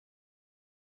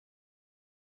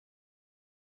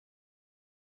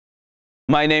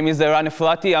My name is Eran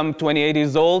Efrati. I'm 28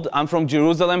 years old. I'm from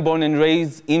Jerusalem, born and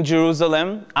raised in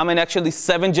Jerusalem. I'm in actually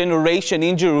 7th generation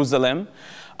in Jerusalem.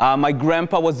 My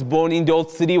grandpa was born in the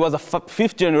Old City. He was a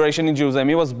 5th generation in Jerusalem.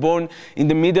 He was born in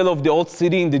the middle of the Old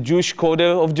City in the Jewish quarter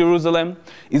of Jerusalem.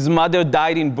 His mother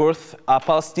died in birth. A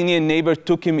Palestinian neighbor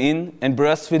took him in and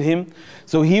breastfed him.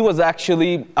 So he was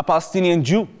actually a Palestinian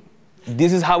Jew.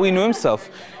 This is how he knew himself.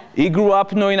 He grew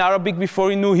up knowing Arabic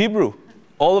before he knew Hebrew.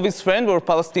 All of his friends were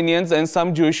Palestinians and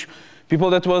some Jewish people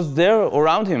that was there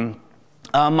around him.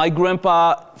 My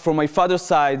grandpa, from my father's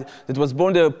side, that was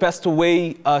born there, passed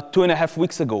away 2.5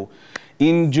 weeks ago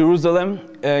in Jerusalem,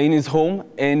 in his home.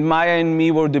 And Maya and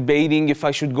me were debating if I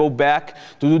should go back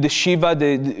to do the Shiva.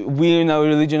 We in our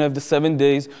religion have the 7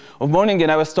 days of mourning.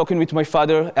 And I was talking with my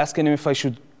father, asking him if I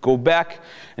should go back.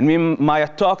 And me and Maya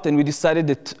talked, and we decided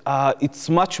that it's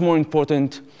much more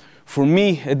important, for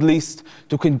me at least,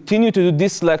 to continue to do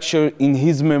this lecture in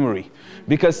his memory.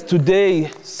 Because today,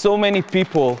 so many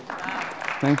people,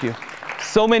 thank you,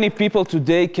 so many people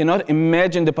today cannot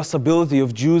imagine the possibility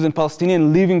of Jews and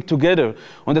Palestinians living together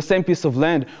on the same piece of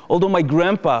land. Although my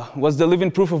grandpa was the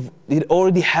living proof of it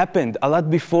already happened a lot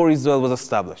before Israel was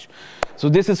established. So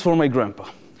this is for my grandpa.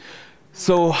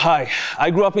 So, hi. I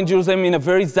grew up in Jerusalem in a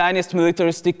very Zionist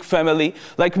militaristic family.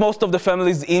 Like most of the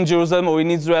families in Jerusalem or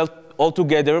in Israel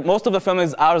altogether. Most of the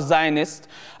families are Zionist.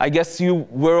 I guess you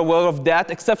were aware of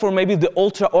that, except for maybe the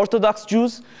ultra-Orthodox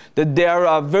Jews, that they are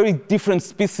a very different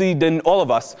species than all of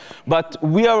us. But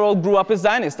we all grew up as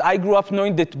Zionists. I grew up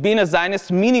knowing that being a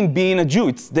Zionist meaning being a Jew.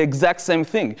 It's the exact same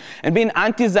thing. And being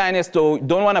anti-Zionist or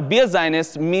don't want to be a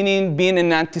Zionist meaning being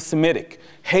an anti-Semitic,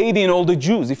 hating all the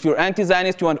Jews. If you're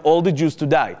anti-Zionist, you want all the Jews to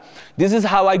die. This is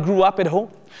how I grew up at home.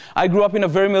 I grew up in a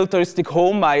very militaristic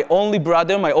home. My only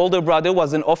brother, my older brother,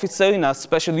 was an officer in a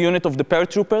special unit of the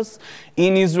paratroopers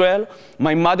in Israel.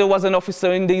 My mother was an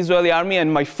officer in the Israeli army,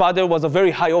 and my father was a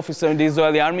very high officer in the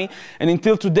Israeli army. And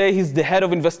until today, he's the head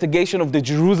of investigation of the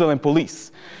Jerusalem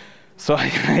police. So,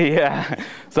 yeah,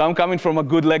 so I'm coming from a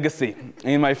good legacy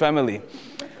in my family.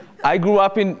 I grew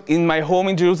up in my home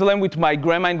in Jerusalem with my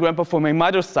grandma and grandpa from my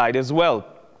mother's side as well.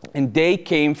 And they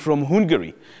came from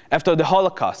Hungary after the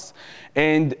Holocaust.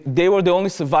 And they were the only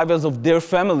survivors of their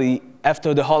family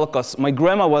after the Holocaust. My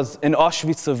grandma was an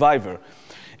Auschwitz survivor.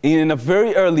 In a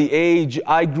very early age,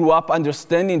 I grew up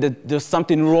understanding that there's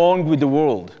something wrong with the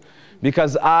world,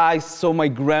 because I saw my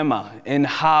grandma and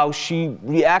how she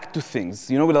reacted to things,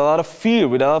 you know, with a lot of fear,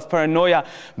 with a lot of paranoia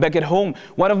back at home.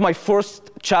 One of my first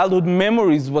childhood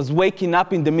memories was waking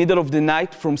up in the middle of the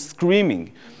night from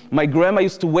screaming. My grandma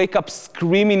used to wake up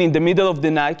screaming in the middle of the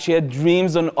night. She had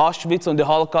dreams on Auschwitz, on the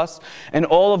Holocaust, and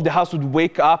all of the house would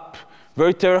wake up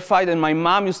very terrified. And my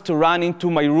mom used to run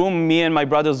into my room, me and my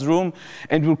brother's room,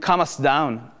 and will calm us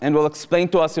down and will explain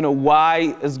to us, you know,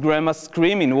 why is grandma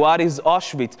screaming? What is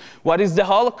Auschwitz? What is the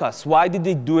Holocaust? Why did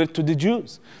they do it to the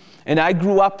Jews? And I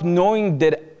grew up knowing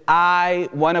that I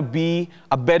want to be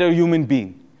a better human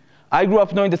being. I grew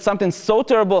up knowing that something so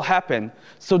terrible happened,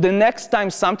 so the next time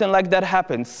something like that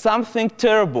happens, something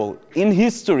terrible in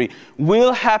history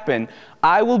will happen,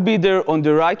 I will be there on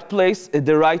the right place at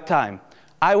the right time.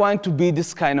 I want to be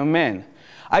this kind of man.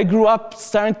 I grew up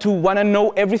starting to want to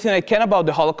know everything I can about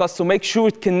the Holocaust to make sure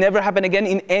it can never happen again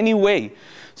in any way.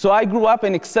 So I grew up,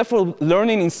 and except for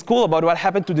learning in school about what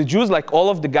happened to the Jews, like all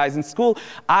of the guys in school,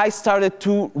 I started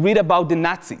to read about the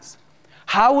Nazis.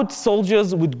 How would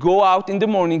soldiers would go out in the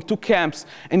morning to camps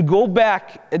and go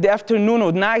back at the afternoon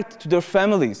or night to their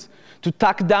families to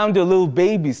tuck down their little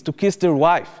babies, to kiss their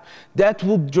wife. That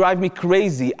would drive me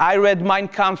crazy. I read Mein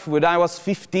Kampf when I was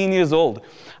 15 years old.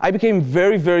 I became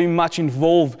very, very much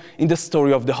involved in the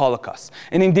story of the Holocaust.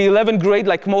 And in the 11th grade,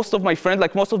 like most of my friends,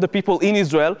 like most of the people in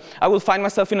Israel, I will find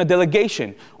myself in a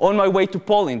delegation on my way to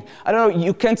Poland. I don't know,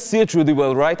 you can't see it really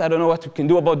well, right? I don't know what you can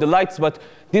do about the lights, but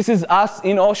this is us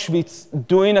in Auschwitz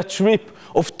doing a trip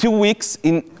of 2 weeks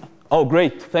in, oh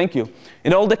great, thank you.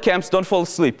 In all the camps, don't fall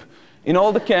asleep. In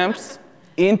all the camps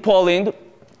in Poland,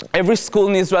 every school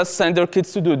in Israel sent their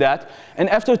kids to do that. And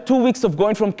after 2 weeks of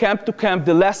going from camp to camp,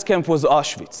 the last camp was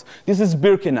Auschwitz. This is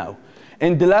Birkenau.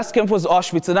 And the last camp was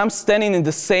Auschwitz, and I'm standing in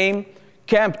the same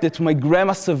camp that my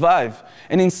grandma survived.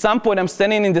 And in some point, I'm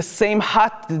standing in the same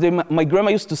hut that my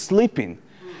grandma used to sleep in.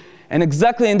 And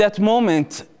exactly in that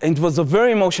moment, and it was a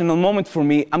very emotional moment for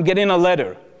me, I'm getting a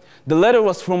letter. The letter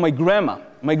was from my grandma.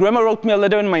 My grandma wrote me a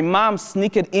letter, and my mom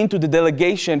sneaked into the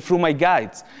delegation through my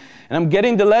guides. And I'm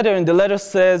getting the letter, and the letter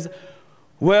says,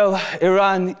 well,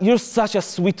 Eran, you're such a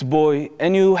sweet boy,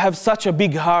 and you have such a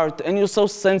big heart, and you're so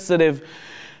sensitive,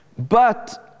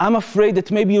 but I'm afraid that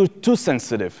maybe you're too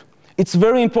sensitive. It's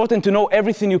very important to know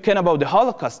everything you can about the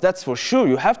Holocaust, that's for sure.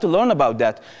 You have to learn about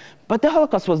that. But the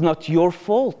Holocaust was not your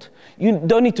fault. You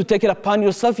don't need to take it upon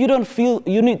yourself. You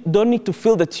don't need to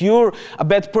feel that you're a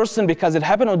bad person because it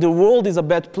happened or the world is a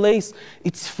bad place.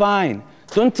 It's fine.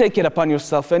 Don't take it upon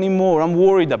yourself anymore. I'm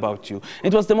worried about you.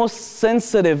 It was the most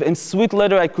sensitive and sweet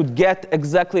letter I could get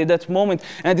exactly at that moment.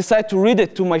 And I decided to read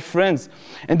it to my friends.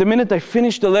 And the minute I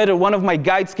finished the letter, one of my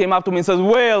guides came up to me and said,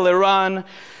 "Well, Eran,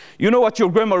 you know what your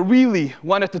grandma really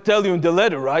wanted to tell you in the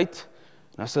letter, right?"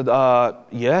 And I said,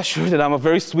 "Yeah, sure, that I'm a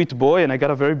very sweet boy and I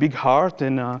got a very big heart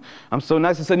and I'm so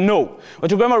nice." He said, "No,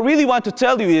 what your grandma really wanted to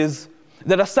tell you is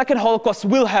that a second Holocaust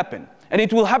will happen. And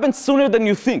it will happen sooner than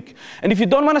you think. And if you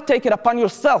don't want to take it upon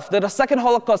yourself that a second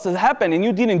Holocaust has happened and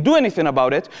you didn't do anything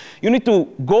about it, you need to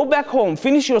go back home,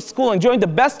 finish your school, and join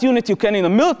the best unit you can in the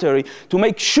military to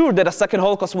make sure that a second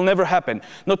Holocaust will never happen.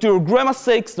 Not to your grandma's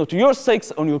sakes, not to your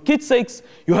sakes, on your kids' sakes.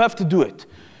 You have to do it."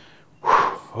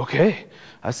 Okay.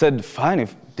 I said, fine,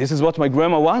 if this is what my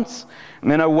grandma wants. And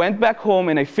then I went back home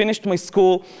and I finished my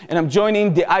school and I'm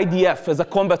joining the IDF as a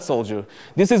combat soldier.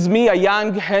 This is me, a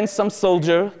young, handsome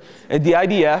soldier at the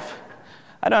IDF.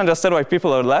 I don't understand why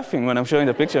people are laughing when I'm showing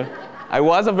the picture. I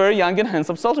was a very young and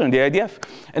handsome soldier in the IDF.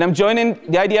 And I'm joining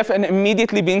the IDF and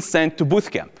immediately being sent to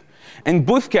boot camp. And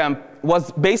boot camp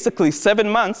was basically 7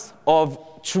 months of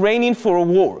training for a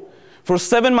war. For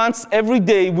 7 months, every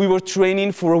day we were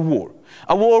training for a war.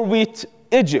 A war with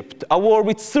Egypt, a war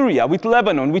with Syria, with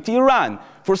Lebanon, with Iran,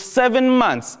 for 7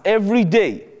 months, every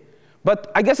day.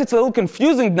 But I guess it's a little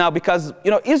confusing now because,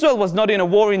 Israel was not in a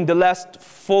war in the last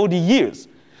 40 years.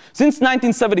 Since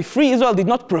 1973, Israel did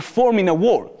not perform in a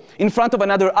war in front of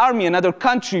another army, another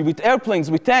country, with airplanes,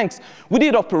 with tanks. We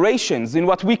did operations in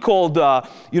what we called,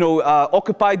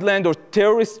 occupied land or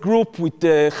terrorist group with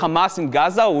Hamas in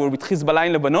Gaza or with Hezbollah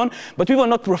in Lebanon, but we were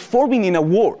not performing in a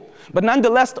war. But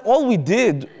nonetheless, all we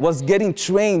did was getting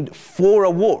trained for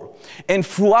a war. And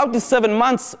throughout the 7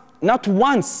 months, not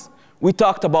once we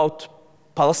talked about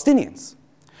Palestinians.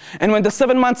 And when the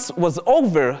 7 months was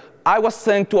over, I was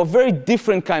sent to a very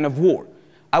different kind of war.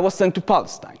 I was sent to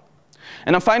Palestine.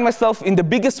 And I find myself in the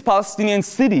biggest Palestinian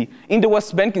city in the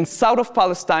West Bank, in south of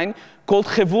Palestine, called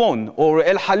Hebron, or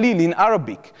El Halil in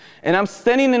Arabic. And I'm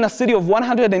standing in a city of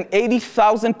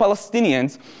 180,000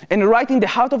 Palestinians, and right in the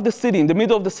heart of the city, in the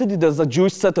middle of the city, there's a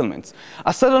Jewish settlement.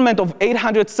 A settlement of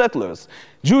 800 settlers,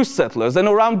 Jewish settlers, and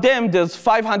around them there's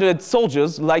 500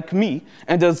 soldiers, like me,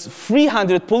 and there's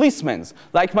 300 policemen,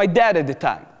 like my dad at the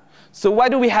time. So why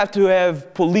do we have to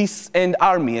have police and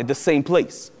army at the same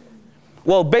place?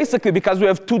 Well, basically because we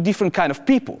have two different kind of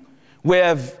people. We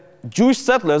have Jewish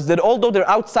settlers that although they're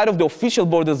outside of the official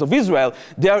borders of Israel,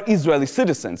 they are Israeli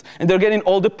citizens. And they're getting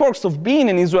all the perks of being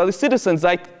an Israeli citizen,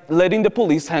 like letting the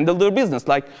police handle their business,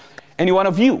 like any one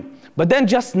of you. But then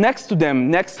just next to them,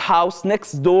 next house,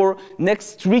 next door,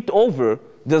 next street over,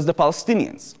 there's the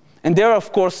Palestinians. And they're,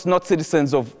 of course, not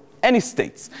citizens of any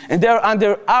states. And they're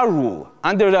under our rule,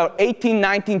 under our 18,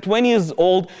 19, 20 years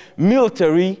old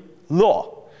military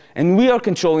law. And we are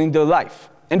controlling their life.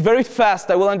 And very fast,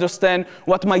 I will understand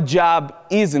what my job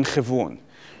is in Hebron.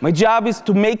 My job is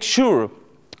to make sure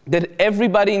that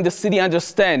everybody in the city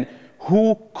understands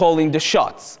who calling the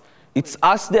shots. It's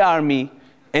us, the army,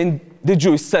 and the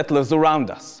Jewish settlers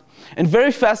around us. And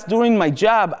very fast during my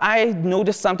job, I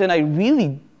noticed something I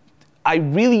really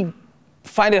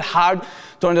find it hard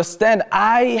to understand.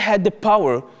 I had the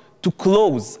power to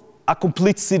close a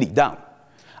complete city down.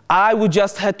 I would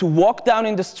just have to walk down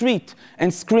in the street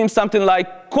and scream something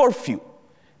like curfew.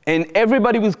 And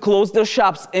everybody would close their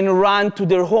shops and run to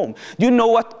their home. Do you know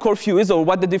what curfew is or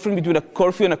what the difference between a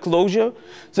curfew and a closure?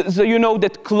 So you know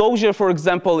that closure, for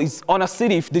example, is on a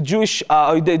city. If the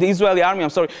Israeli army,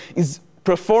 is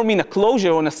performing a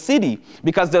closure on a city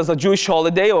because there's a Jewish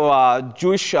holiday or a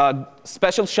Jewish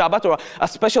special Shabbat or a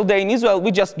special day in Israel,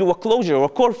 we just do a closure or a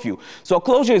curfew. So a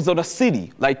closure is on a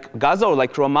city, like Gaza or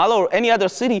like Ramallah or any other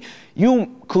city.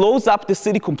 You close up the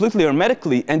city completely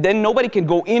hermetically, and then nobody can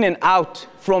go in and out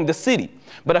from the city.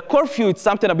 But a curfew is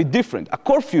something a bit different. A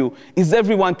curfew is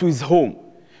everyone to his home.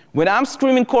 When I'm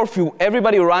screaming curfew,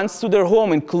 everybody runs to their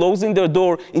home and closing their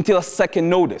door until a second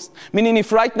notice. Meaning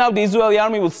if right now the Israeli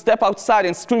army will step outside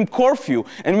and scream curfew,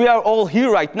 and we are all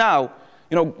here right now,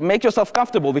 make yourself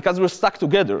comfortable because we're stuck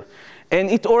together. And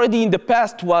it already in the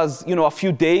past was, a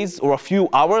few days or a few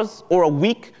hours or a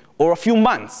week or a few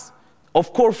months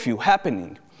of curfew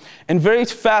happening. And very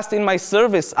fast in my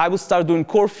service, I would start doing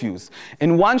curfews.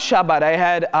 And one Shabbat, I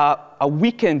had a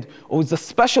weekend, or it was a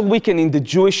special weekend in the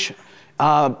Jewish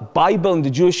Bible and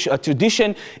the Jewish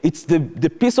tradition. It's the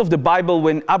piece of the Bible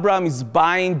when Abraham is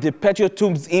buying the patriot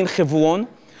tombs in Hebron.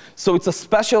 So it's a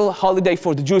special holiday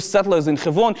for the Jewish settlers in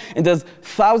Hebron, and there's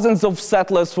thousands of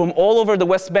settlers from all over the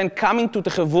West Bank coming to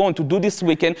Hebron to do this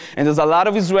weekend, and there's a lot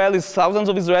of Israelis, thousands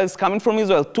of Israelis coming from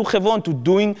Israel to Hebron to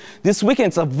doing this weekend.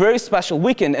 It's a very special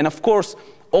weekend, and of course,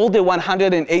 all the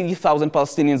 180,000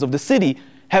 Palestinians of the city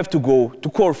have to go to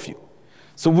curfew.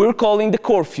 So we're calling the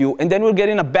curfew, and then we're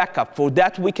getting a backup for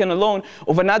that weekend alone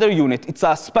of another unit. It's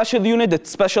a special unit that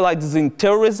specializes in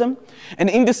terrorism. And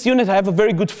in this unit, I have a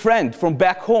very good friend from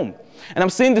back home. And I'm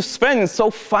seeing this friend, and it's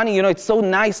so funny, you know, it's so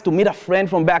nice to meet a friend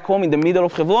from back home in the middle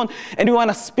of Hebron. And we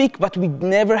want to speak, but we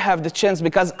never have the chance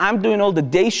because I'm doing all the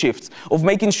day shifts of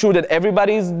making sure that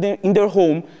everybody is in their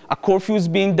home, a curfew is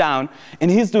being down,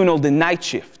 and he's doing all the night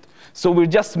shift. So we're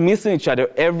just missing each other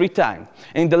every time.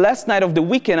 And the last night of the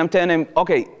weekend, I'm telling him,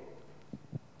 okay,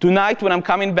 tonight when I'm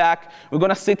coming back, we're going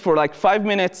to sit for like 5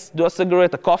 minutes, do a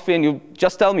cigarette, a coffee, and you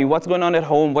just tell me what's going on at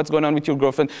home, what's going on with your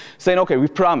girlfriend, saying, okay, we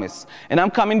promise. And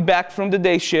I'm coming back from the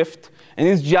day shift, and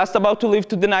he's just about to leave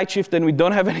to the night shift, and we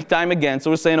don't have any time again. So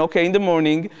we're saying, okay, in the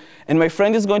morning, and my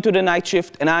friend is going to the night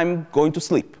shift, and I'm going to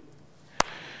sleep.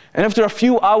 And after a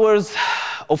few hours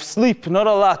of sleep, not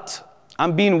a lot,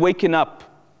 I'm being waken up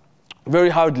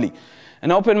very hardly.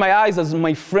 And I open my eyes as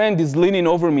my friend is leaning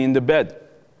over me in the bed.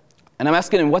 And I'm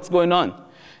asking him, what's going on?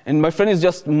 And my friend is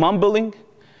just mumbling.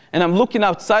 And I'm looking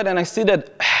outside, and I see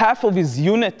that half of his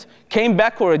unit came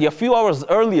back already a few hours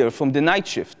earlier from the night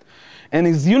shift. And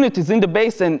his unit is in the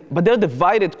base, but they're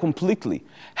divided completely.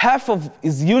 Half of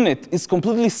his unit is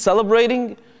completely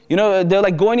celebrating. You know, they're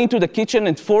like going into the kitchen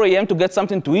at 4 a.m. to get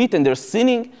something to eat, and they're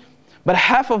singing. But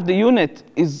half of the unit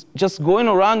is just going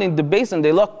around in the base, and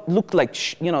they look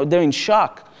like, you know, they're in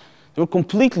shock. They're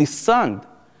completely stunned.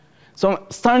 So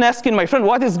I'm starting asking my friend,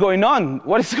 what is going on?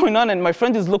 What is going on? And my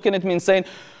friend is looking at me and saying,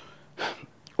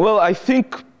 well, I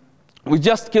think we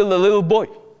just killed a little boy.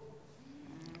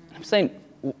 I'm saying,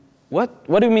 what?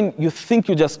 What do you mean you think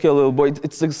you just killed a little boy?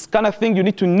 It's this kind of thing you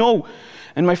need to know.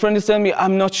 And my friend is telling me,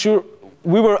 I'm not sure.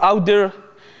 We were out there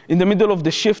in the middle of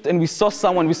the shift, and we saw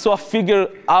a figure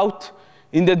out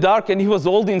in the dark, and he was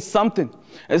holding something.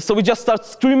 And so we just start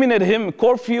screaming at him,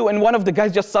 curfew, and one of the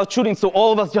guys just started shooting, so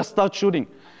all of us just start shooting.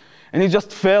 And he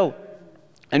just fell.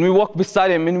 And we walked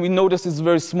beside him, and we noticed he's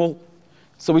very small.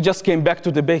 So we just came back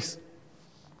to the base.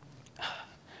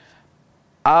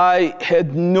 I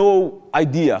had no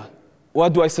idea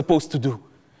what do I supposed to do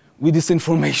with this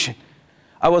information.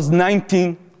 I was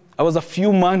 19. I was a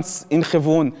few months in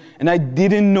Hebron, and I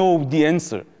didn't know the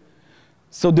answer.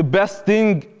 So the best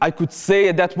thing I could say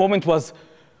at that moment was,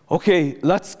 okay,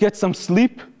 let's get some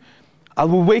sleep. I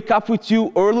will wake up with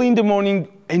you early in the morning,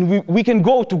 and we can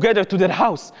go together to that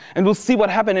house, and we'll see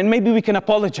what happened, and maybe we can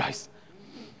apologize.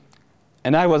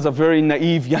 And I was a very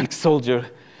naive young soldier,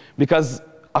 because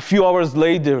a few hours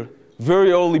later,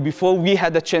 very early, before we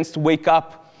had the chance to wake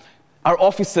up, our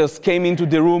officers came into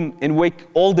the room and wake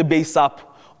all the base up.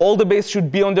 All the base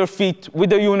should be on their feet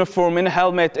with a uniform and a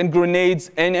helmet and grenades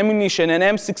and ammunition and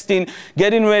M16,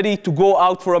 getting ready to go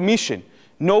out for a mission.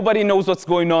 Nobody knows what's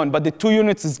going on, but the two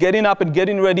units is getting up and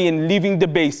getting ready and leaving the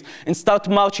base and start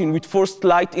marching with first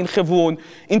light in Hebron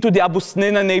into the Abu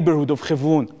Snena neighborhood of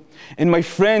Hebron. And my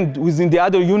friend who is in the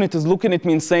other unit is looking at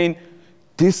me and saying,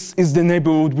 this is the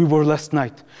neighborhood we were last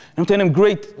night. And I'm telling him,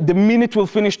 great, the minute we'll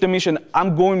finish the mission,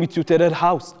 I'm going with you to that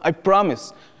house, I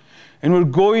promise. And we're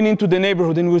going into the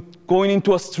neighborhood, and we're going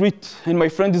into a street. And my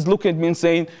friend is looking at me and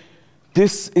saying,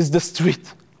 this is the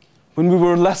street when we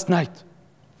were last night.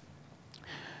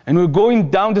 And we're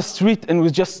going down the street, and we're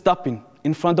just stopping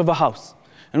in front of a house.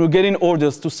 And we're getting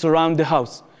orders to surround the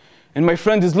house. And my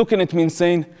friend is looking at me and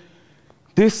saying,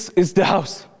 this is the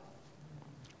house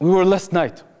we were last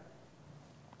night.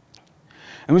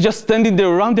 And we're just standing there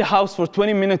around the house for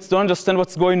 20 minutes to understand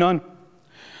what's going on.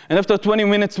 And after 20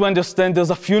 minutes, we understand there's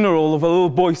a funeral of a little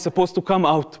boy supposed to come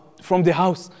out from the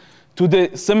house to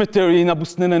the cemetery in Abu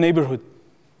Snena neighborhood.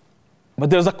 But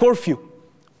there's a curfew.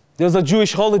 There's a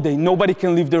Jewish holiday. Nobody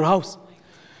can leave their house.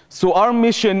 So our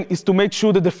mission is to make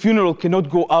sure that the funeral cannot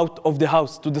go out of the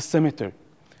house to the cemetery.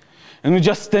 And we're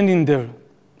just standing there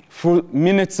for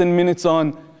minutes and minutes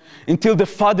on, until the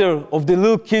father of the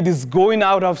little kid is going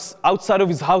outside of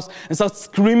his house and starts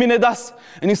screaming at us.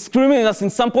 And he's screaming at us. In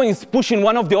some point, he's pushing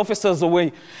one of the officers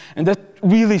away. And that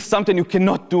really is something you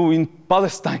cannot do in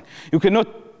Palestine. You cannot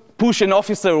push an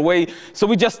officer away. So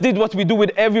we just did what we do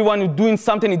with everyone who's doing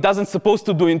something he doesn't supposed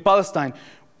to do in Palestine.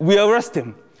 We arrest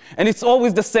him. And it's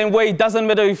always the same way. It doesn't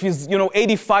matter if he's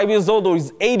 85 years old or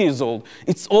he's 80 years old.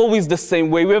 It's always the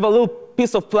same way. We have a little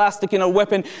piece of plastic in our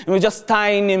weapon, and we're just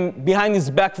tying him behind his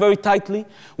back very tightly.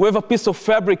 We have a piece of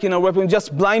fabric in our weapon, we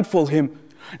just blindfold him.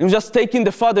 And we're just taking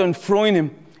the father and throwing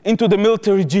him into the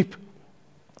military jeep.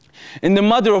 And the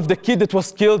mother of the kid that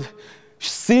was killed,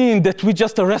 seeing that we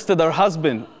just arrested our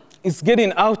husband, is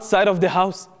getting outside of the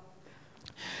house.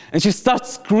 And she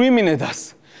starts screaming at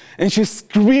us. And she's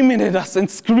screaming at us and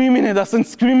screaming at us and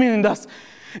screaming at us.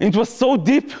 And it was so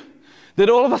deep that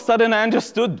all of a sudden I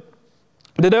understood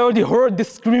that I already heard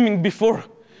this screaming before.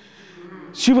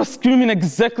 She was screaming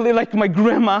exactly like my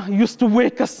grandma used to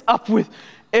wake us up with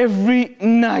every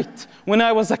night when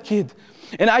I was a kid.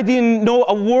 And I didn't know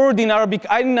a word in Arabic.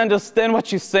 I didn't understand what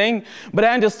she's saying, but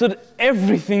I understood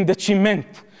everything that she meant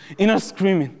in her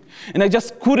screaming. And I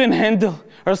just couldn't handle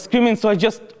her screaming, so I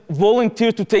just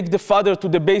volunteered to take the father to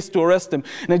the base to arrest him.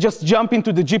 And I just jumped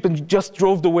into the jeep and just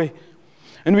drove away.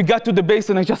 And we got to the base,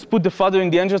 and I just put the father in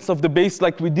the entrance of the base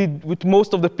like we did with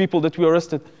most of the people that we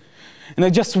arrested. And I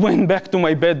just went back to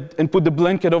my bed and put the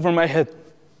blanket over my head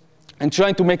and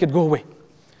trying to make it go away.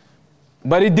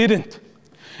 But it didn't.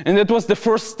 And that was the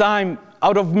first time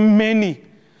out of many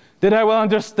that I will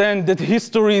understand that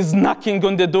history is knocking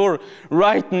on the door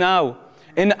right now.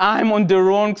 And I'm on the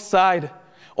wrong side.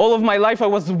 All of my life I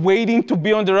was waiting to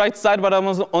be on the right side, but I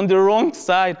was on the wrong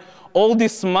side all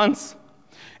these months.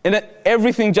 And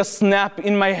everything just snapped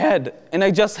in my head. And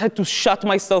I just had to shut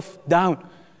myself down.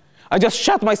 I just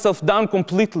shut myself down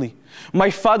completely. My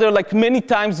father, like many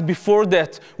times before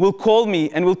that, will call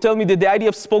me and will tell me that the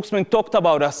IDF spokesman talked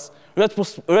about us.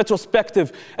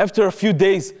 Retrospective, after a few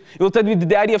days, he will tell me that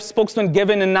the IDF spokesman gave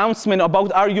an announcement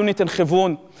about our unit in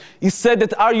Hebron. He said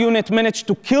that our unit managed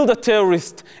to kill the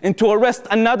terrorist and to arrest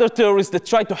another terrorist that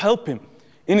tried to help him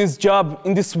in his job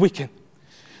in this weekend.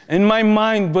 And my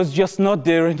mind was just not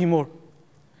there anymore.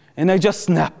 And I just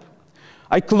snapped.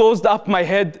 I closed up my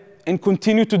head and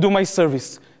continued to do my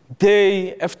service.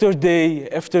 Day after day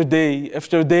after day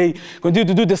after day, continue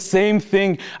to do the same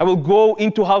thing. I will go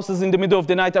into houses in the middle of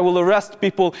the night. I will arrest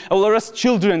people. I will arrest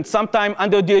children, sometimes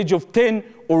under the age of 10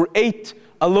 or 8,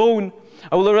 alone.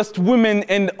 I will arrest women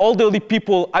and elderly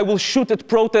people. I will shoot at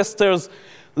protesters,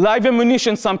 live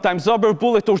ammunition sometimes, rubber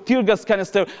bullet or tear gas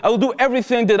canister. I will do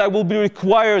everything that I will be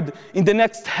required in the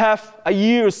next half a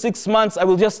year, 6 months. I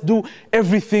will just do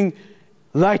everything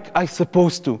like I'm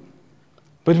supposed to.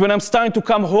 But when I'm starting to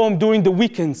come home during the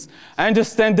weekends, I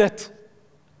understand that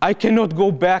I cannot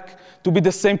go back to be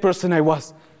the same person I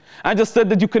was. I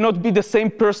understand that you cannot be the same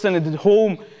person at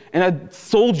home and a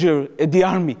soldier at the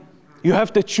army. You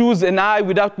have to choose, and I,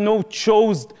 without no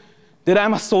chose that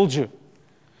I'm a soldier.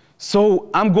 So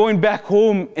I'm going back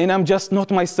home, and I'm just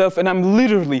not myself, and I'm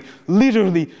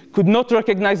literally could not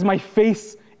recognize my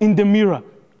face in the mirror.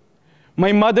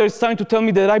 My mother is starting to tell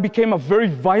me that I became a very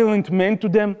violent man to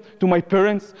them, to my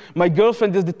parents. My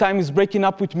girlfriend at the time is breaking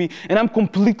up with me, and I'm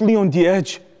completely on the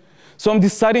edge. So I'm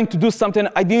deciding to do something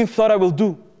I didn't thought I will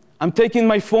do. I'm taking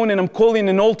my phone and I'm calling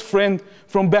an old friend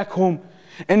from back home.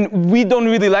 And we don't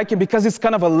really like him because he's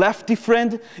kind of a lefty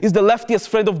friend. He's the leftiest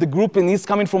friend of the group, and he's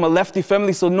coming from a lefty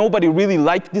family, so nobody really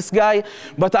liked this guy.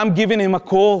 But I'm giving him a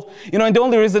call. You know, and the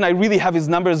only reason I really have his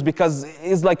number is because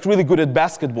he's like really good at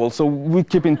basketball, so we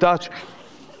keep in touch.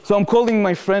 So I'm calling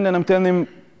my friend and I'm telling him,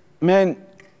 man,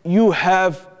 you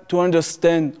have to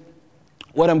understand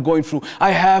what I'm going through.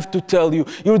 I have to tell you.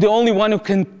 You're the only one who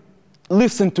can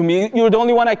listen to me. You're the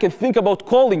only one I can think about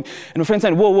calling. And my friend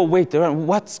said, whoa, wait, Eran,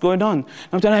 what's going on? And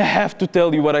I'm telling him, I have to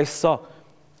tell you what I saw.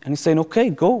 And he's saying, okay,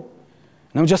 go.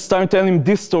 And I'm just starting telling him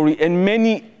this story and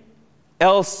many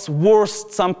else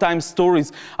worse sometimes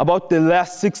stories about the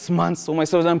last 6 months of my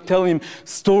stories. I'm telling him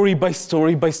story by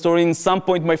story by story. And at some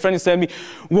point, my friend is telling me,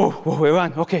 whoa,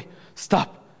 Eran, okay,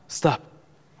 stop.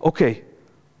 Okay,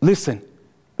 listen,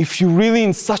 if you're really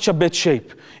in such a bad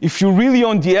shape, if you're really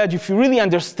on the edge, if you really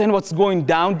understand what's going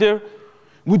down there,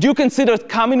 would you consider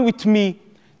coming with me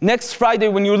next Friday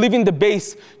when you're leaving the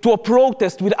base to a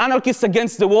protest with anarchists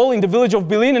against the wall in the village of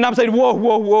Bilin? And I'm saying,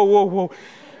 whoa.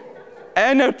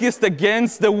 Anarchists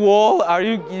against the wall? Are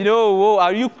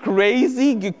you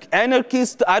crazy?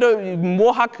 Anarchists,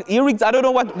 Mohawk earrings, I don't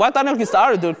know what anarchists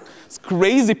are. It's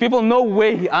crazy people. No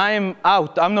way, I am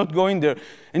out. I'm not going there.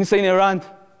 And he's saying, Eran,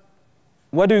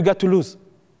 what do you got to lose?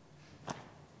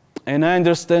 And I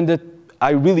understand that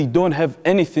I really don't have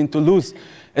anything to lose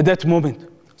at that moment.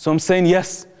 So I'm saying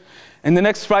yes. And the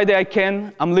next Friday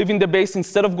I'm leaving the base.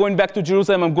 Instead of going back to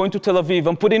Jerusalem, I'm going to Tel Aviv.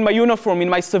 I'm putting my uniform in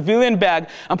my civilian bag.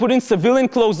 I'm putting civilian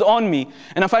clothes on me.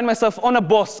 And I find myself on a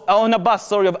bus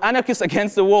of anarchists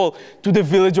against the wall to the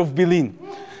village of Bilin.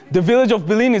 The village of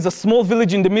Bilin is a small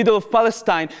village in the middle of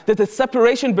Palestine that the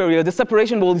separation barrier, the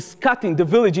separation wall is cutting the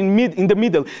village in the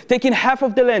middle, taking half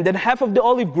of the land and half of the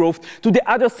olive grove to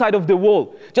the other side of the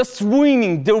wall, just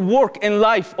ruining their work and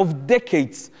life of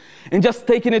decades and just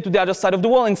taking it to the other side of the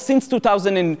wall. And since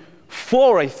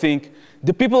 2004, I think,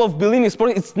 the people of Bilin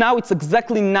it's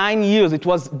exactly 9 years. It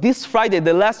was this Friday,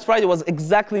 the last Friday was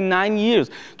exactly 9 years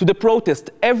to the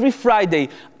protest. Every Friday,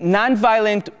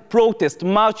 non-violent protest,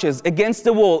 marches against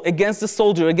the wall, against the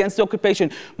soldier, against the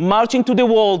occupation, marching to the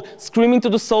wall, screaming to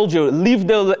the soldier,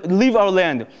 leave our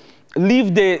land,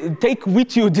 take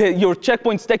with you your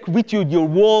checkpoints, take with you your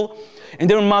wall, and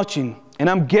they're marching. And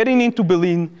I'm getting into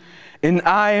Bilin, and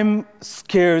I'm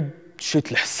scared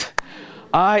shitless.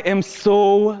 I am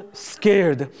so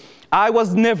scared. I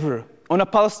was never on a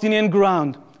Palestinian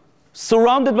ground,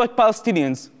 surrounded by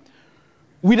Palestinians,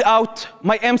 without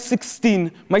my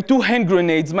M16, my 2 hand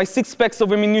grenades, my 6 packs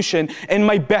of ammunition, and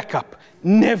my backup.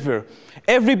 Never.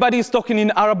 Everybody is talking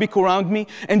in Arabic around me,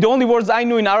 and the only words I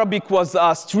knew in Arabic was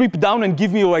strip down and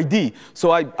give me your ID.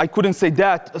 So I couldn't say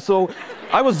that. So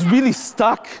I was really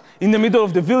stuck in the middle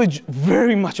of the village,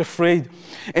 very much afraid.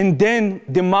 And then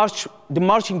the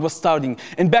marching was starting.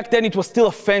 And back then it was still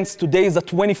a fence. Today is a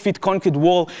 20-foot concrete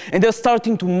wall. And they're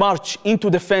starting to march into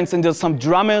the fence. And there's some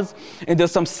drummers, and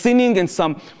there's some singing and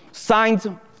some signs.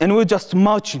 And we're just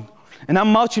marching. And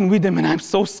I'm marching with them, and I'm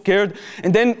so scared.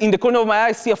 And then in the corner of my eye,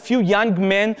 I see a few young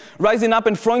men rising up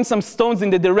and throwing some stones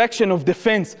in the direction of the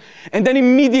fence. And then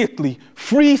immediately,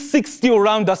 360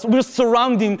 around us, we're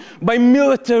surrounded by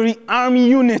military army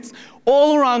units.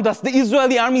 All around us, the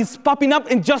Israeli army is popping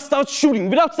up and just starts shooting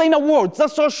without saying a word.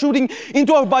 Just starts shooting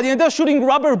into our body, and they're shooting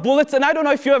rubber bullets. And I don't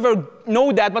know if you ever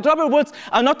know that, but rubber bullets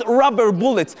are not rubber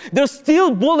bullets. They're steel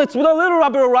bullets with a little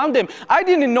rubber around them. I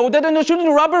didn't know that, and they're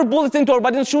shooting rubber bullets into our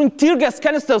body and shooting tear gas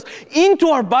canisters into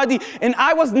our body. And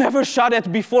I was never shot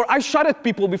at before. I shot at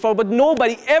people before, but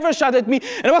nobody ever shot at me.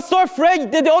 And I was so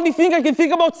afraid that the only thing I could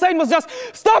think about saying was just,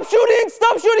 stop shooting,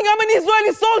 I'm an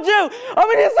Israeli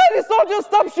soldier,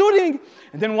 stop shooting.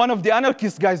 And then one of the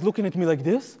anarchist guys looking at me like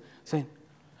this, saying,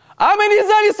 I'm an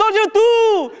Israeli soldier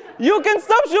too! You can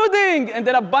stop shooting! And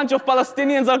then a bunch of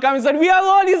Palestinians are coming and saying, we are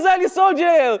all Israeli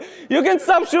soldiers! You can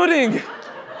stop shooting!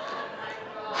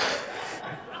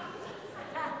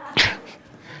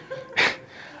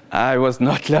 I was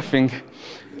not laughing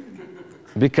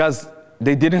because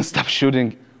they didn't stop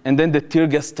shooting. And then the tear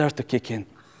gas started to kick in.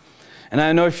 And I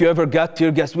don't know if you ever got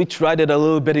tear gas. We tried it a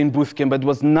little bit in boot camp, but it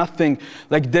was nothing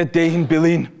like that day in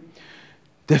Bilin.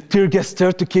 The tear gas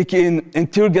started to kick in, and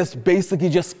tear gas basically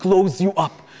just closes you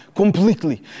up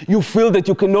completely. You feel that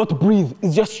you cannot breathe.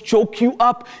 It just chokes you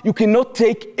up. You cannot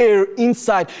take air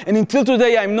inside. And until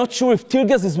today, I'm not sure if tear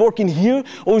gas is working here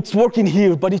or it's working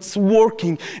here, but it's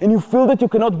working. And you feel that you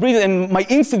cannot breathe. And my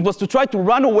instinct was to try to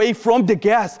run away from the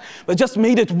gas, but it just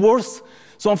made it worse.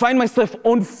 So I find myself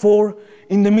on 4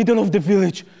 in the middle of the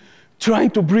village, trying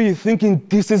to breathe, thinking,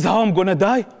 this is how I'm gonna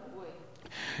die.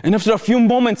 And after a few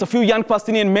moments, a few young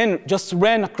Palestinian men just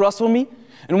ran across from me,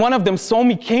 and one of them saw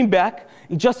me, came back,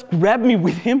 he just grabbed me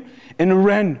with him and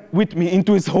ran with me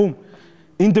into his home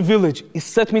in the village. He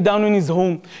sat me down in his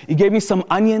home. He gave me some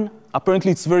onion,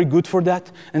 apparently it's very good for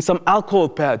that, and some alcohol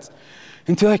pads,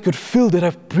 until I could feel that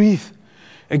I breathe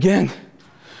again.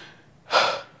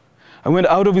 I went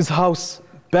out of his house,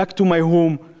 back to my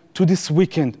home, to this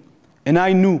weekend, and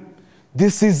I knew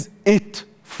this is it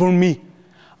for me.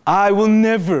 I will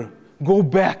never go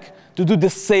back to do the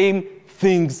same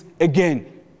things again,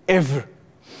 ever.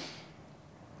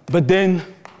 But then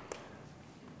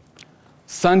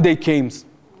Sunday came,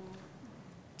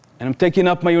 and I'm taking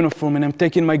up my uniform, and I'm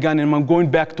taking my gun, and I'm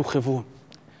going back to Hebron.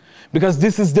 Because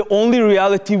this is the only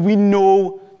reality we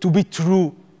know to be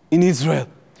true in Israel.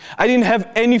 I didn't have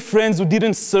any friends who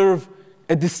didn't serve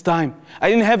at this time. I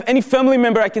didn't have any family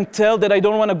member I can tell that I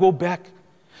don't want to go back.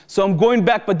 So I'm going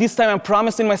back, but this time I'm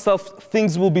promising myself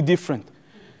things will be different.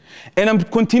 And I'm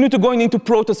continuing to going into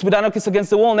protests with Anarchists Against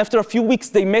the Wall, and after a few weeks,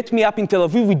 they met me up in Tel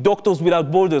Aviv with Doctors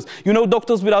Without Borders. You know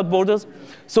Doctors Without Borders?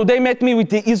 So they met me with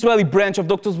the Israeli branch of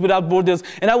Doctors Without Borders,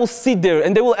 and I will sit there,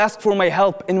 and they will ask for my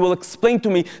help, and will explain to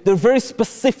me their very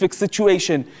specific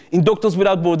situation in Doctors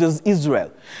Without Borders,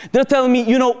 Israel. They're telling me,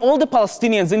 you know, all the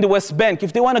Palestinians in the West Bank,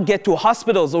 if they want to get to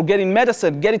hospitals or get in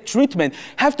medicine, get treatment,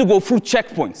 have to go through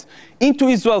checkpoints into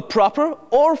Israel proper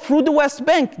or through the West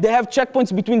Bank. They have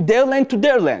checkpoints between their land to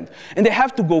their land, and they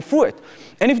have to go through it.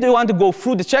 And if they want to go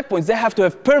through the checkpoints, they have to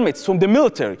have permits from the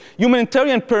military,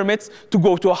 humanitarian permits to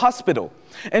go to a hospital.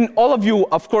 And all of you,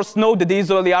 of course, know that the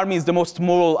Israeli army is the most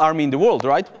moral army in the world,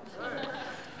 right?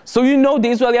 So you know the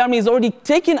Israeli army is already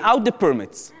taking out the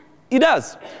permits It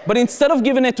does. But instead of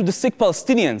giving it to the sick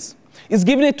Palestinians, it's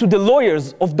giving it to the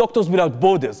lawyers of Doctors Without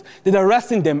Borders that are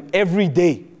arresting them every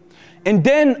day. And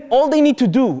then all they need to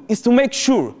do is to make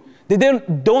sure that they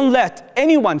don't let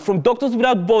anyone from Doctors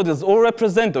Without Borders or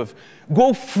representative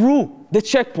go through the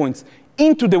checkpoints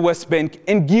into the West Bank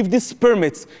and give these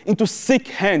permits into sick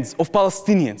hands of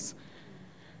Palestinians.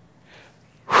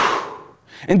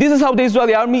 And this is how the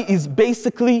Israeli army is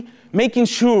basically making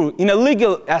sure, in a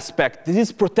legal aspect, this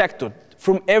is protected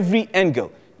from every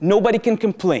angle. Nobody can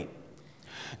complain.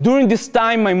 During this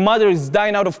time, my mother is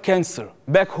dying out of cancer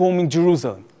back home in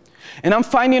Jerusalem. And I'm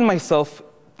finding myself,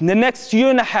 in the next year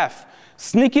and a half,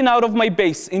 sneaking out of my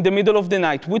base in the middle of the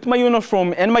night with my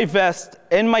uniform and my vest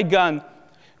and my gun,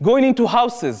 going into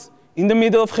houses in the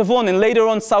middle of Hebron and later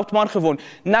on South Mount Hebron,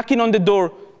 knocking on the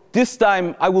door. This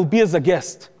time, I will be as a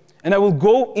guest. And I will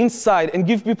go inside and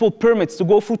give people permits to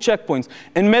go through checkpoints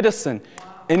and medicine.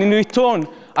 And in return,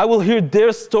 I will hear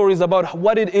their stories about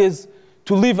what it is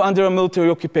to live under a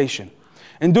military occupation.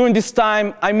 And during this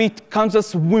time, I meet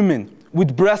countless women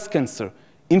with breast cancer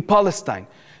in Palestine.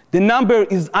 The number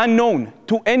is unknown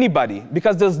to anybody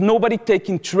because there's nobody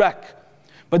taking track.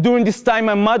 But during this time,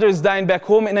 my mother is dying back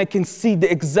home, and I can see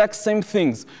the exact same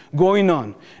things going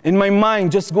on. And my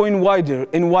mind just going wider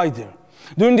and wider.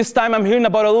 During this time, I'm hearing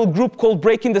about a little group called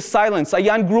Breaking the Silence, a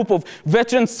young group of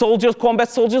veteran soldiers, combat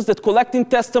soldiers, that collecting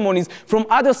testimonies from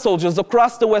other soldiers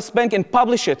across the West Bank and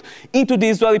publish it into the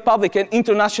Israeli public and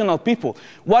international people.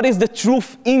 What is the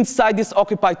truth inside these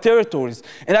occupied territories?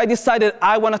 And I decided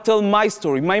I want to tell my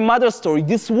story, my mother's story,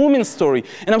 this woman's story,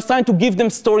 and I'm starting to give them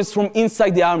stories from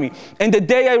inside the army. And the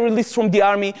day I released from the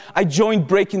army, I joined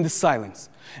Breaking the Silence.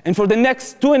 And for the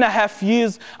next 2.5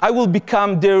 years, I will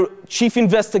become their chief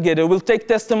investigator. We'll take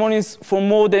testimonies from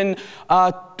more than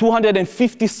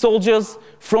 250 soldiers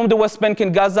from the West Bank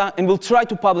and Gaza, and we'll try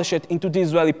to publish it into the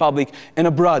Israeli public and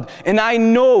abroad. And I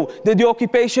know that the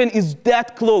occupation is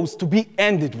that close to be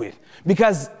ended with,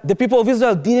 because the people of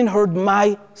Israel didn't hear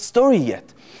my story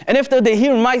yet. And after they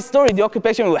hear my story, the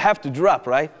occupation will have to drop,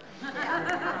 right?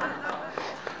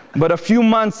 But a few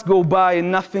months go by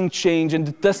and nothing changed, and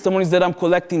the testimonies that I'm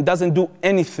collecting doesn't do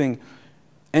anything.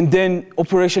 And then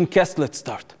Operation Kesslet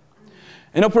started.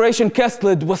 And Operation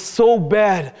Kesslet was so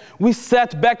bad. We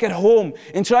sat back at home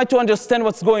and tried to understand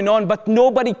what's going on, but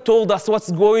nobody told us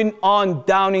what's going on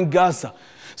down in Gaza.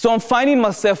 So I'm finding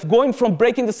myself going from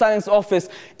Breaking the Silence office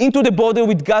into the border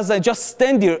with Gaza and just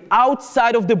stand there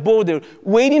outside of the border,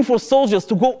 waiting for soldiers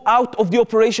to go out of the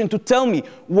operation to tell me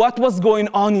what was going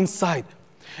on inside.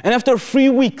 And after 3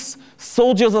 weeks,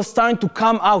 soldiers are starting to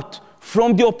come out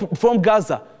from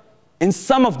Gaza. And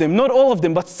some of them, not all of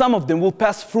them, but some of them will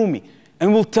pass through me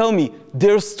and will tell me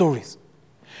their stories.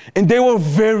 And they were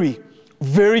very,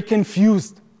 very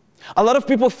confused. A lot of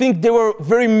people think they were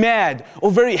very mad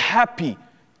or very happy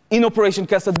in Operation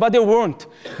Kesslet, but they weren't.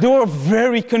 They were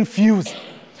very confused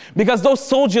because those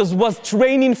soldiers was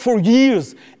training for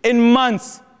years and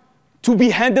months to be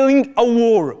handling a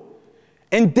war.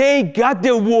 And they got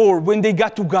their war when they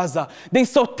got to Gaza. They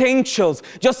saw tank shells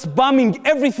just bombing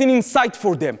everything in sight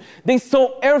for them. They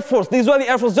saw Air Force, the Israeli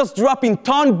Air Force, just dropping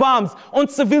ton bombs on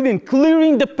civilians,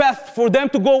 clearing the path for them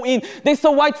to go in. They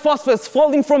saw white phosphorus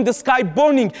falling from the sky,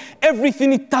 burning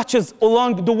everything it touches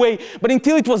along the way. But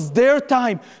until it was their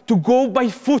time to go by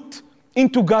foot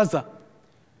into Gaza,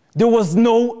 there was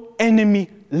no enemy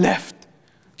left.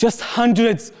 Just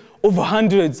hundreds over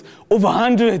hundreds over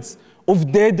hundreds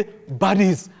of dead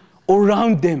bodies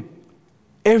around them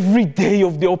every day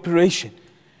of the operation.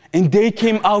 And they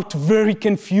came out very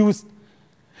confused.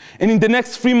 And in the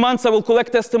next 3 months, I will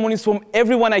collect testimonies from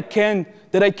everyone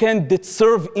that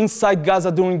serve inside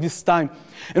Gaza during this time.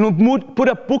 And we'll put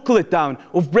a booklet down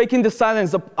of Breaking the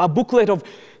Silence, a booklet of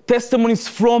testimonies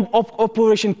from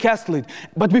Operation Kesslet.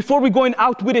 But before we're going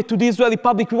out with it to the Israeli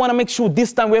public, we want to make sure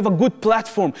this time we have a good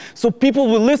platform so people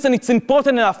will listen. It's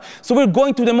important enough. So we're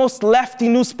going to the most lefty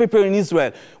newspaper in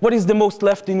Israel. What is the most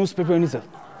lefty newspaper in Israel?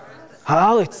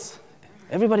 Haaretz.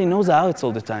 Everybody knows Haaretz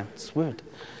all the time. It's weird.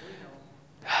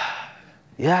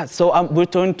 Yeah, so we're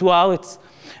turning to Haaretz.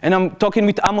 And I'm talking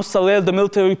with Amos Salel, the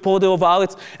military reporter of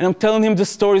Haaretz, and I'm telling him the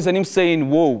stories, and him saying,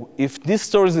 whoa, if this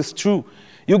stories is true,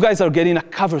 you guys are getting a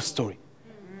cover story.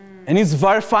 And he's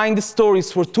verifying the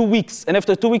stories for 2 weeks. And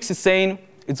after 2 weeks, he's saying,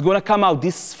 it's going to come out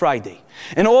this Friday.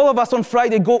 And all of us on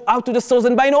Friday go out to the stores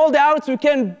and buy in all the outlets we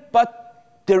can,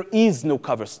 but there is no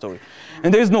cover story.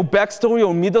 And there is no backstory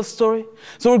or middle story.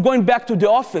 So we're going back to the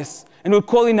office, and we're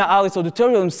calling the Haaretz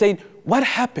auditorium and saying, what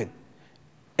happened?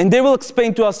 And they will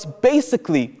explain to us,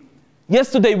 basically,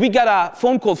 yesterday we got a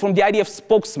phone call from the IDF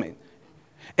spokesman.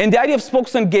 And the IDF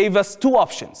spokesman gave us two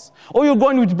options. Or you're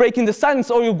going with breaking the silence,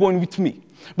 or you're going with me.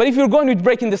 But if you're going with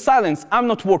breaking the silence, I'm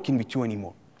not working with you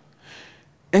anymore.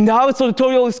 And the Haaretz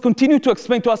editorial is continuing to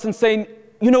explain to us and saying,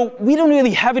 you know, we don't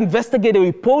really have investigative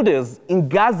reporters in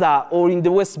Gaza or in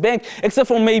the West Bank, except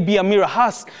for maybe Amira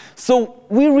Haas. So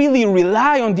we really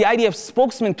rely on the IDF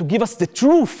spokesman to give us the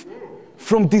truth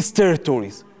from these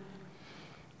territories.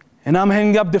 And I'm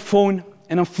hanging up the phone,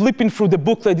 and I'm flipping through the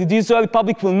booklet that the Israeli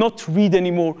public will not read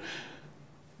anymore.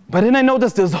 But then I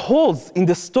noticed there's holes in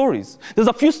the stories. There's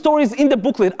a few stories in the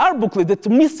booklet, our booklet, that's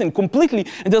missing completely,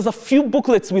 and there's a few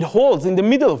booklets with holes in the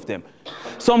middle of them.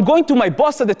 So I'm going to my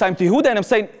boss at the time, to Yehuda, and I'm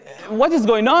saying, what is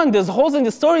going on? There's holes in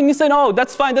the story. And he said, oh,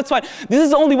 that's fine, that's fine. This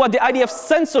is only what the IDF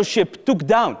censorship took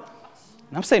down.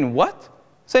 And I'm saying, what?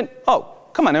 I'm saying, oh,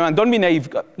 come on, Eran, don't be naive.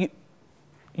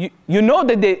 You know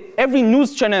that every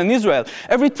news channel in Israel,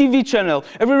 every TV channel,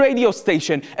 every radio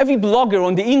station, every blogger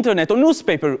on the internet or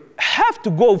newspaper have to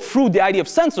go through the IDF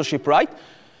censorship, right? And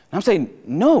I'm saying,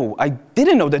 no, I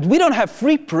didn't know that. We don't have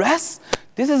free press?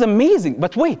 This is amazing.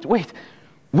 But wait.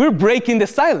 We're breaking the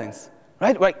silence,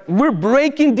 right? We're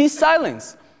breaking this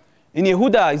silence. And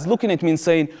Yehuda is looking at me and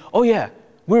saying, oh yeah,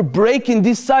 we're breaking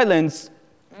this silence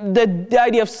that the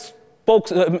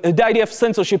IDF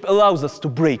censorship allows us to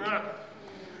break.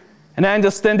 And I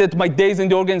understand that my days in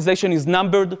the organization is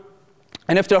numbered.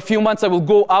 And after a few months, I will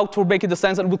go out for breaking the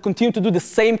silence and will continue to do the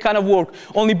same kind of work,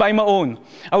 only by my own.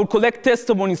 I will collect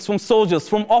testimonies from soldiers,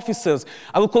 from officers.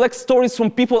 I will collect stories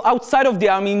from people outside of the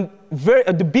army,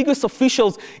 the biggest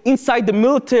officials inside the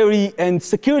military and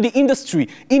security industry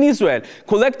in Israel.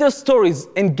 Collect their stories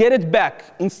and get it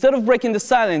back, instead of breaking the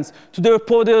silence, to the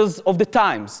reporters of the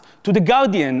Times, to the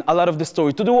Guardian, a lot of the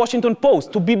story, to the Washington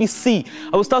Post, to BBC.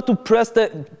 I will start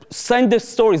to send the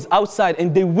stories outside,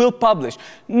 and they will publish.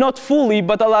 Not fully,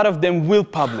 but a lot of them will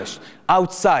publish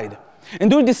outside.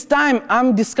 And during this time,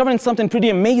 I'm discovering something pretty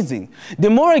amazing. The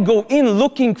more I go in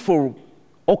looking for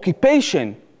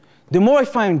occupation, the more I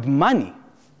find money.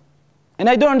 And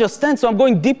I don't understand, so I'm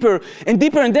going deeper and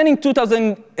deeper. And then in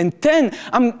 2010,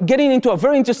 I'm getting into a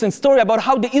very interesting story about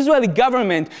how the Israeli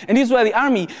government and the Israeli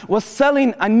army was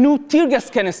selling a new tear gas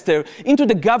canister into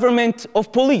the government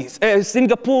of police,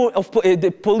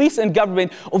 the police and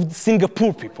government of the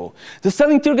Singapore people. They're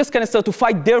selling tear gas canister to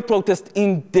fight their protest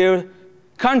in their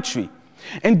country.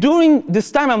 And during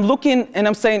this time, I'm looking and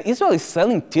I'm saying, Israel is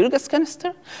selling tear gas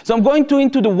canister? So I'm going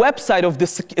into the website of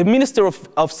the Minister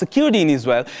of Security in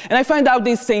Israel, and I find out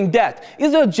they're saying that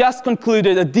Israel just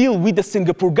concluded a deal with the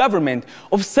Singapore government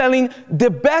of selling the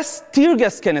best tear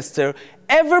gas canister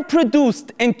ever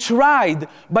produced and tried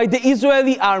by the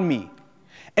Israeli army.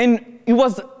 And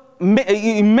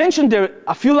it mentioned there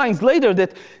a few lines later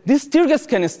that this tear gas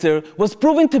canister was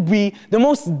proven to be the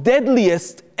most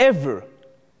deadliest ever.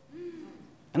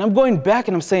 And I'm going back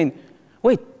and I'm saying,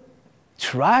 wait,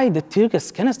 try the tear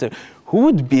gas canister. Who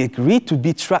would be agreed to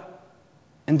be tried?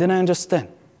 And then I understand.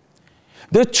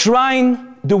 They're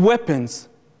trying the weapons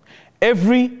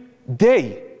every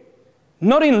day.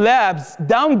 Not in labs,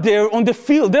 down there on the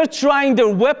field. They're trying their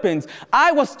weapons.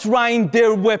 I was trying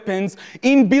their weapons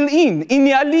in Bil'in, in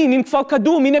Yalin, in Kfar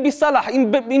Kadum, in Abi Salah,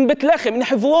 in Bethlehem, in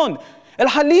Hebron, El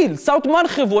Halil, South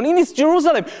Marchevon, in East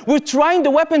Jerusalem. We're trying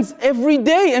the weapons every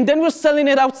day, and then we're selling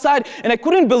it outside. And I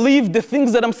couldn't believe the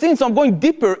things that I'm seeing, so I'm going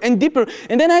deeper and deeper.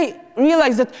 And then I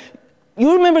realized that,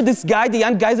 you remember this guy, the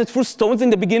young guys that threw stones in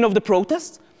the beginning of the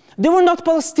protests? They were not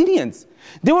Palestinians.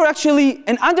 They were actually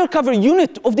an undercover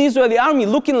unit of the Israeli army,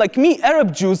 looking like me,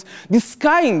 Arab Jews,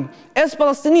 disguising as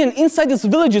Palestinian inside these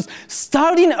villages,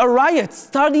 starting a riot,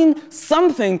 starting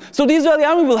something, so the Israeli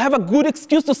army will have a good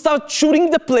excuse to start shooting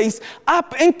the place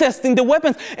up and testing the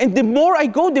weapons. And the more I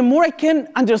go, the more I can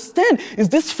understand, is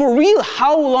this for real?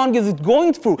 How long is it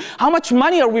going through? How much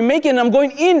money are we making? And I'm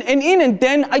going in, and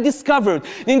then I discovered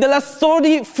in the last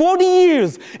 40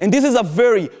 years, and this is a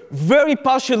very, very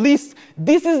partial list,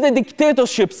 this is the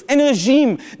dictatorships and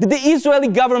regime that the Israeli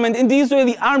government and the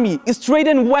Israeli army is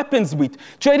trading weapons with,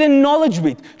 trading knowledge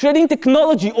with, trading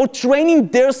technology, or training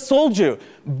their soldier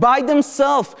by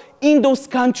themselves in those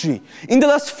countries. In the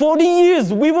last 40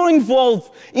 years, we were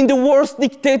involved in the worst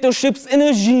dictatorships and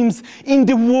regimes in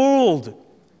the world.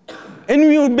 And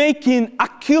we were making a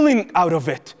killing out of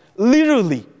it,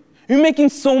 literally. We're making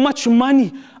so much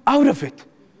money out of it.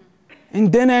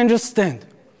 And then I understand.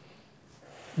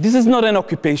 This is not an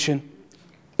occupation.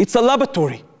 It's a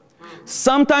laboratory.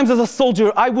 Sometimes as a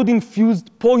soldier, I would infuse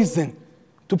poison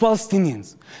to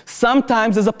Palestinians.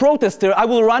 Sometimes as a protester, I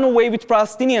will run away with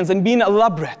Palestinians and be in a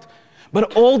lab rat.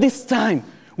 But all this time,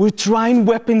 we're trying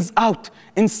weapons out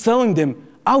and selling them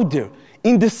out there.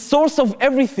 In the source of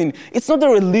everything, it's not a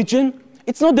religion,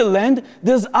 It's not the land.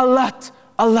 There's a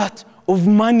lot of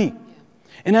money.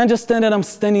 And I understand that I'm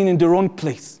standing in the wrong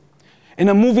place. And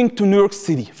I'm moving to New York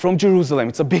City from Jerusalem.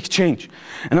 It's a big change.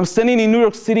 And I'm standing in New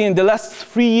York City, and the last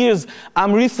 3 years,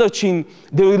 I'm researching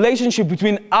the relationship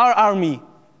between our army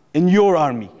and your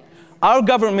army, our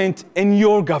government and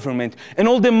your government, and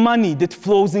all the money that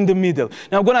flows in the middle.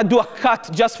 Now, I'm going to do a cut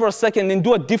just for a second and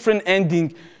do a different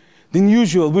ending than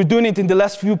usual. We're doing it in the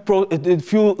last few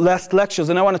last lectures,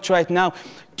 and I want to try it now.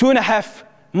 2.5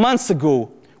 months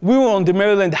ago, we were on the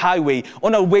Maryland highway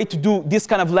on our way to do this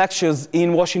kind of lectures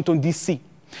in Washington, D.C.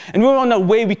 And we were on our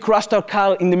way, we crashed our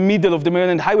car in the middle of the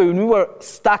Maryland highway. When we were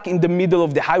stuck in the middle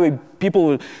of the highway, people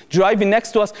were driving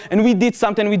next to us, and we did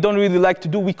something we don't really like to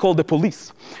do. We called the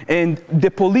police. And the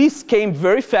police came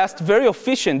very fast, very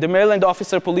efficient. The Maryland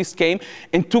officer police came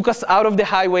and took us out of the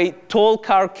highway. Tall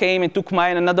car came and took my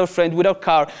and another friend with our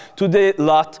car to the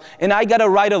lot. And I got a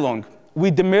ride along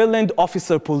with the Maryland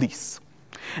officer police.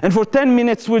 And for 10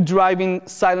 minutes, we're driving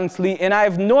silently, and I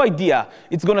have no idea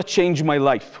it's going to change my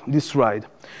life, this ride.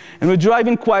 And we're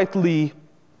driving quietly,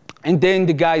 and then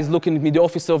the guy is looking at me, the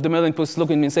officer of the Maryland police is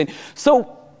looking at me and saying,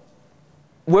 "So,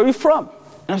 where are you from?"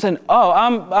 And I'm saying, "Oh,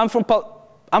 I'm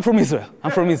from Israel.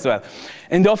 I'm from Israel."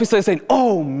 And the officer is saying,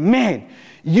 "Oh, man,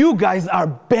 you guys are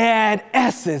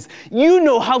badasses. You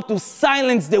know how to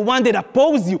silence the one that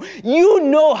opposes you. You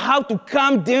know how to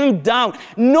calm them down.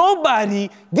 Nobody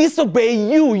disobey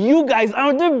you. You guys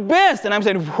are the best." And I'm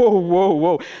saying, whoa, whoa,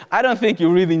 whoa. I don't think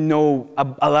you really know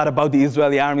a lot about the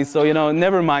Israeli army, so,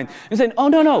 never mind. I'm saying, "Oh,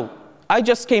 no. I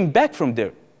just came back from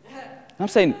there." I'm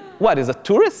saying, "What, as a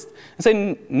tourist?" I'm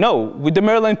saying, "No, with the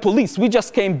Maryland police. We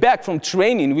just came back from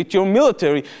training with your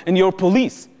military and your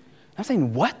police." I'm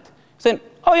saying, "What?" I'm saying,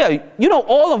 "Oh yeah,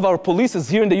 all of our police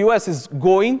here in the U.S. is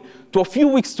going to a few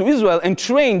weeks to Israel and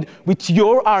trained with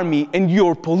your army and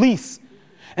your police."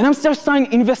 And I'm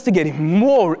starting investigating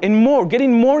more and more,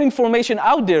 getting more information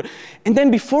out there. And then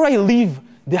before I leave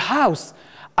the house,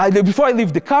 before I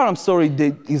leave the car,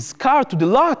 his car to the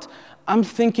lot, I'm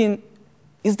thinking,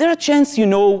 is there a chance you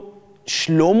know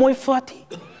Shlomo Efrati?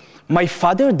 My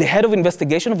father, the head of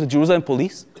investigation of the Jerusalem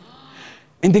police?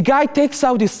 And the guy takes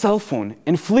out his cell phone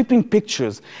and flipping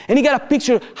pictures. And he got a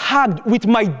picture hugged with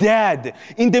my dad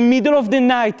in the middle of the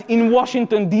night in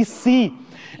Washington, D.C.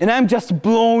 And I'm just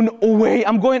blown away.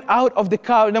 I'm going out of the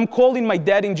car and I'm calling my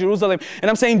dad in Jerusalem. And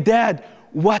I'm saying, "Dad,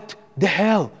 what the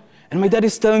hell?" And my dad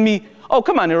is telling me, "Oh,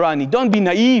 come on, Erani, don't be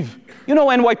naive. You know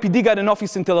NYPD got an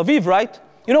office in Tel Aviv, right?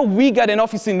 You know we got an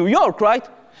office in New York, right?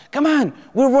 Come on,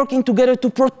 we're working together to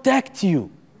protect you."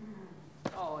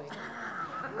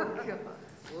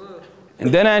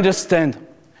 And then I understand.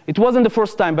 It wasn't the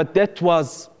first time, but that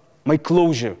was my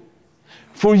closure.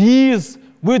 For years,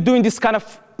 we're doing this kind of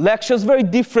lectures, very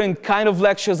different kind of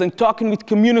lectures, and talking with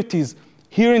communities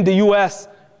here in the U.S.,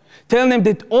 telling them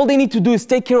that all they need to do is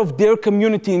take care of their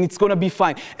community and it's going to be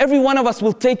fine. Every one of us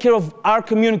will take care of our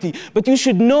community. But you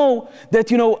should know that,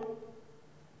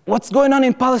 what's going on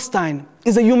in Palestine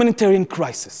is a humanitarian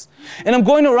crisis. And I'm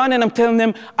going around and I'm telling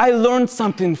them, I learned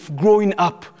something growing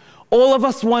up. All of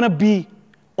us want to be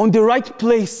on the right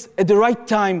place at the right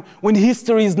time when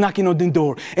history is knocking on the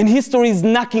door. And history is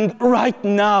knocking right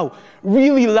now,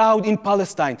 really loud in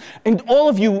Palestine. And all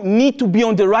of you need to be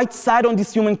on the right side on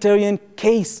this humanitarian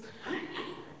case.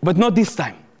 But not this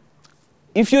time.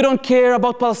 If you don't care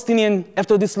about Palestinians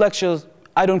after these lectures,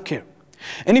 I don't care.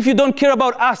 And if you don't care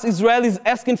about us, Israelis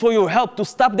asking for your help to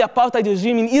stop the apartheid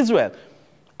regime in Israel,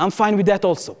 I'm fine with that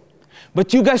also.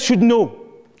 But you guys should know,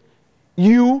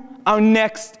 you are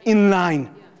next in line.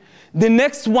 The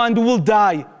next one who will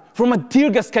die from a tear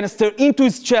gas canister into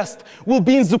his chest will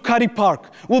be in Zuccotti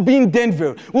Park, will be in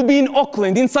Denver, will be in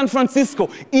Oakland, in San Francisco.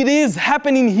 It is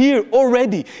happening here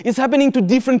already. It's happening to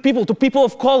different people, to people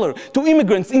of color, to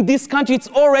immigrants. In this country, it's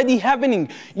already happening.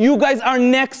 You guys are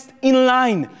next in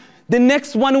line. The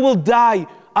next one who will die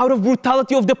out of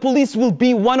brutality of the police will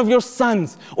be one of your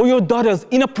sons or your daughters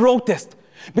in a protest.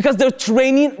 Because they're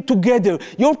training together.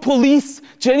 Your police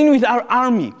training with our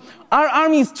army. Our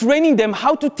army is training them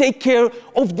how to take care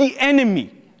of the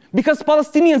enemy. Because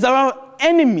Palestinians are our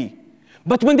enemy.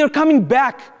 But when they're coming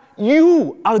back,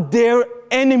 you are their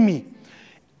enemy.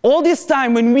 All this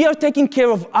time, when we are taking care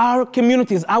of our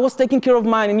communities, I was taking care of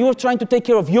mine, and you were trying to take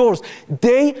care of yours.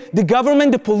 The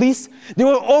government, the police, they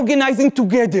were organizing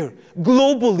together,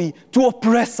 globally, to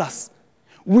oppress us.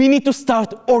 We need to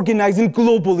start organizing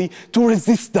globally to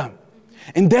resist them.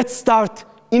 And that starts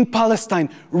in Palestine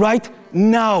right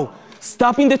now.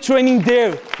 Stopping the training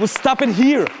there will stop it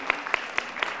here.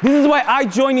 This is why I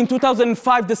joined in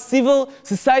 2005 the civil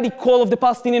society call of the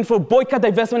Palestinians for boycott,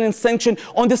 divestment, and sanction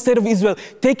on the state of Israel,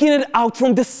 taking it out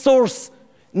from the source,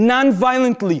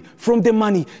 non-violently, from the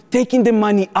money, taking the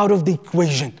money out of the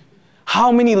equation.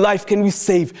 How many lives can we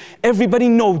save? Everybody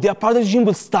knows the apartheid regime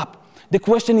will stop. The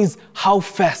question is how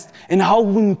fast and how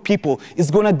many people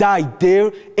is going to die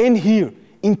there and here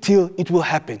until it will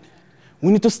happen.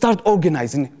 We need to start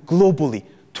organizing globally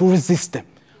to resist them.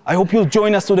 I hope you'll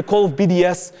join us to the call of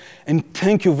BDS, and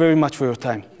thank you very much for your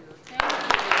time.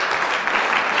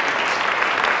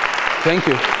 Thank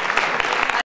you.